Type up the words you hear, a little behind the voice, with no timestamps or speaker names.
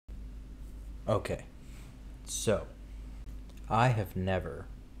Okay, so I have never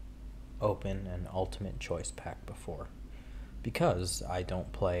opened an Ultimate Choice pack before because I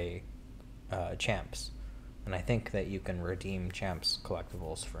don't play Champs. And I think that you can redeem Champs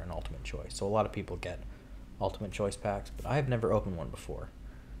collectibles for an Ultimate Choice. So a lot of people get Ultimate Choice packs, but I have never opened one before.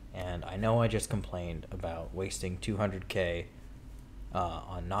 And I know I just complained about wasting 200k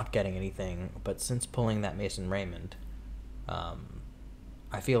on not getting anything, but since pulling that Mason Raymond,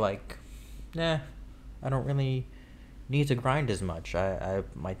 I feel like, I don't really need to grind as much.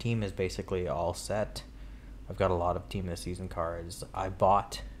 My team is basically all set. I've got a lot of Team of the Season cards. I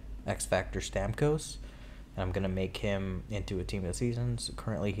bought X Factor Stamkos, and I'm going to make him into a Team of the Season. So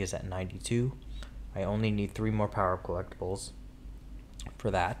currently he's at 92. I only need 3 more power-up collectibles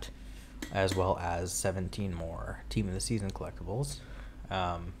for that, as well as 17 more Team of the Season collectibles,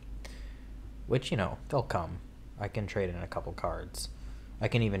 which, they'll come. I can trade in a couple cards. I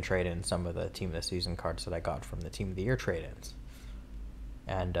can even trade in some of the Team of the Season cards that I got from the Team of the Year trade-ins.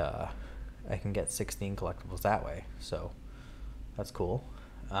 And I can get 16 collectibles that way, so that's cool.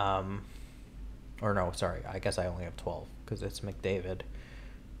 Or no, sorry, I guess I only have 12, because it's McDavid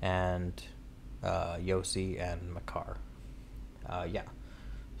and Yossi and Makar. Yeah,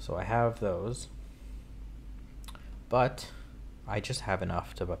 so I have those, but I just have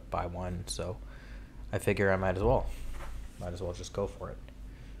enough to buy one, so I figure I might as well just go for it.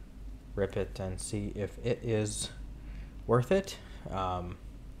 Rip it and see if it is worth it.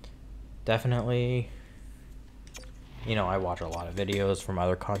 Definitely, I watch a lot of videos from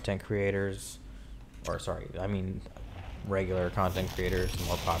other content creators, regular content creators,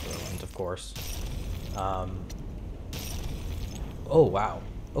 more popular ones, of course. Oh, wow.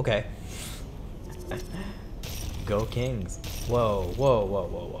 Okay. Go Kings. Whoa, whoa, whoa,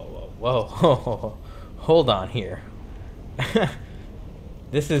 whoa, whoa, whoa, whoa. Hold on here.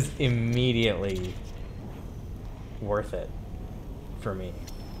 This is immediately worth it for me.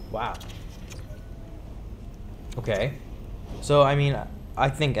 Wow. Okay. So, I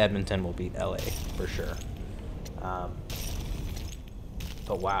think Edmonton will beat LA for sure. But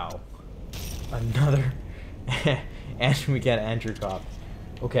wow. Another. And we get Andrew Kopp.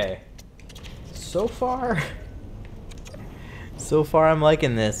 Okay. So far I'm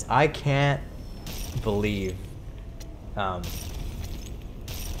liking this. I can't believe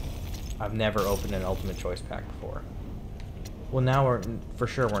I've never opened an Ultimate Choice pack before. Well, now we're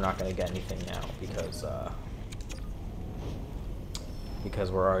not going to get anything now because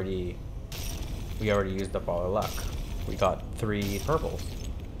we already used up all our luck. We got 3 purples.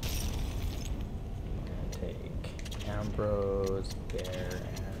 I'm gonna take Ambrose, Bear,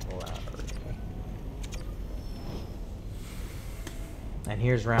 and Lowry. And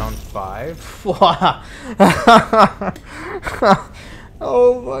here's round 5.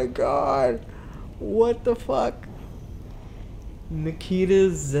 Oh my god. What the fuck? Nikita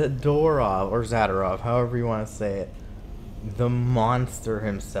Zadorov, however you want to say it. The monster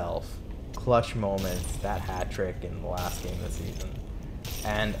himself. Clutch moments, that hat trick in the last game of the season.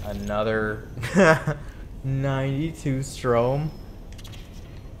 And another 92 Strome.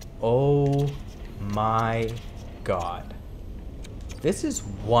 Oh my god. This is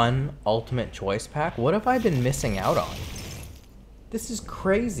one Ultimate Choice pack? What have I been missing out on? This is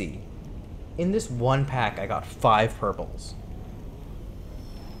crazy. In this one pack, I got 5 purples.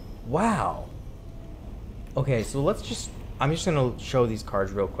 Wow. Okay, so I'm just going to show these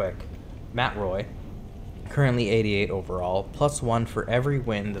cards real quick. Matt Roy, currently 88 overall, +1 for every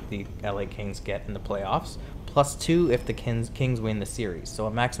win that the LA Kings get in the playoffs, +2 if the Kings win the series. So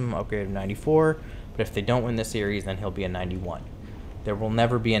a maximum upgrade of 94, but if they don't win the series, then he'll be a 91. There will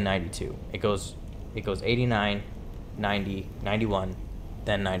never be a 92. It goes 89, 90, 91,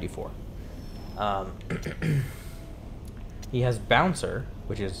 then 94. He has Bouncer,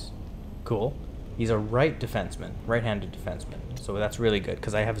 which is cool. He's a right-handed defenseman, so that's really good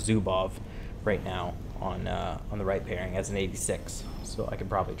because I have Zubov right now on the right pairing as an 86, so I could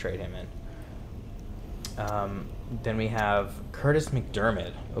probably trade him in. Then we have Curtis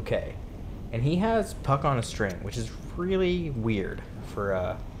McDermott. Okay, and he has Puck on a String, which is really weird for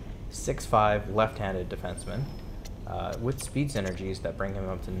a 6'5" left-handed defenseman with speed synergies that bring him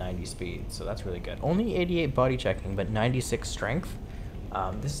up to 90 speed, so that's really good. Only 88 body checking, but 96 strength.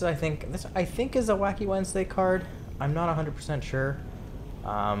 This I think is a Wacky Wednesday card. I'm not 100% sure.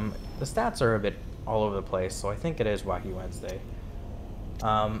 The stats are a bit all over the place, so I think it is Wacky Wednesday.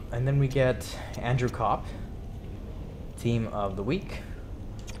 And then we get Andrew Kopp, Team of the Week.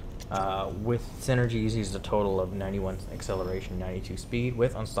 With synergies, he's a total of 91 acceleration, 92 speed,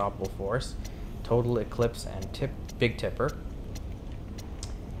 with unstoppable force, total eclipse, and big tipper.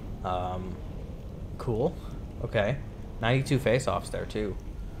 Cool. Okay. 92 face-offs there, too.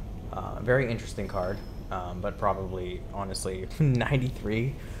 Very interesting card, but probably, honestly,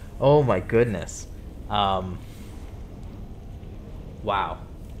 93. Oh, my goodness. Wow.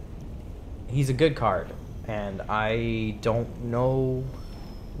 He's a good card, and I don't know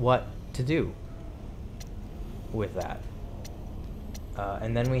what to do with that.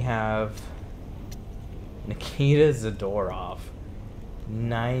 And then we have Nikita Zadorov,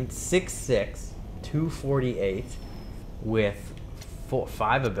 6'6", 248, with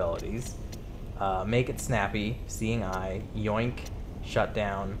 5 abilities. Make It Snappy, Seeing Eye, Yoink,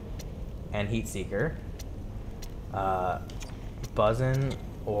 Shutdown, and Heat Seeker. Buzzin'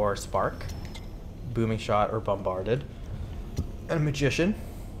 or Spark, Booming Shot or Bombarded, and Magician.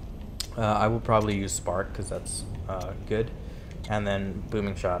 I will probably use Spark because that's good. And then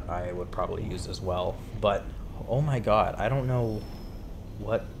Booming Shot I would probably use as well. But oh my god, I don't know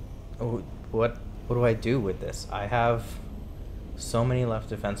what do I do with this? I have so many left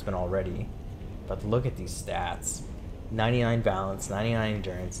defensemen already, but look at these stats. 99 balance, 99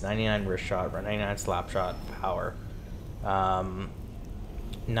 endurance, 99 wrist shot, 99 slap shot power,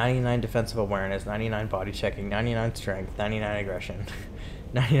 99 defensive awareness, 99 body checking, 99 strength, 99 aggression,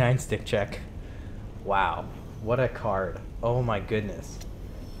 99 stick check. Wow, what a card. Oh my goodness.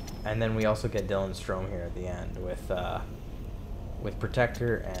 And then we also get Dylan Strome here at the end with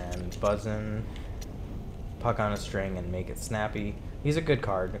Protector and Buzzin', Puck on a String, and Make It Snappy. He's a good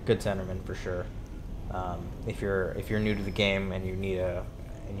card, a good centerman for sure. If you're new to the game and you need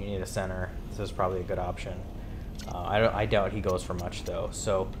a center, this is probably a good option. I doubt he goes for much though.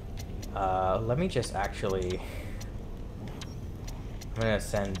 So let me just actually, I'm gonna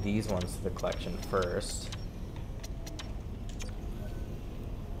send these ones to the collection first.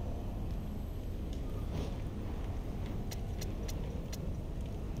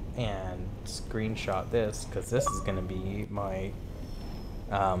 And screenshot this because this is gonna be my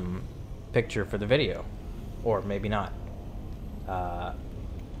picture for the video, or maybe not.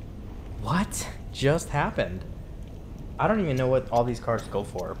 What just happened? I don't even know what all these cards go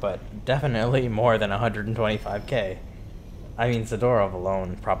for, but definitely more than 125k. I mean, Zadorov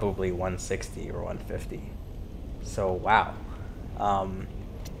alone probably 160 or 150. So wow.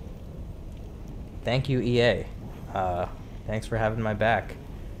 Thank you, EA. Thanks for having my back.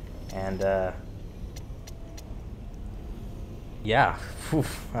 And yeah,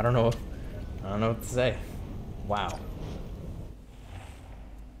 I don't know what to say. Wow.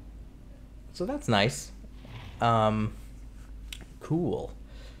 So that's nice. Cool.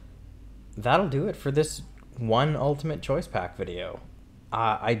 That'll do it for this one Ultimate Choice Pack video.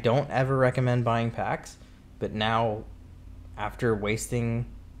 I don't ever recommend buying packs, but now, after wasting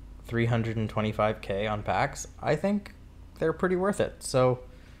 325k on packs, I think they're pretty worth it. So,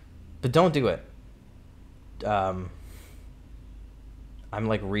 but don't do it. I'm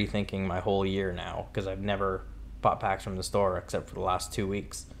like rethinking my whole year now because I've never bought packs from the store except for the last 2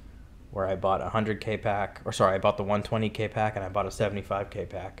 weeks, where I bought a 100k pack, or sorry, I bought the 120k pack and I bought a 75k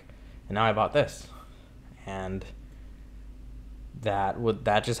pack, and now I bought this, and that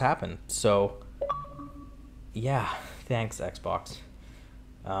just happened. So yeah, thanks Xbox.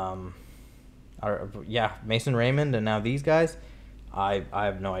 Yeah, Mason Raymond and now these guys, I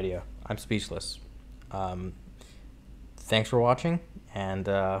have no idea. I'm speechless. Thanks for watching, and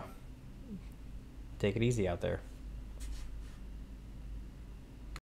take it easy out there.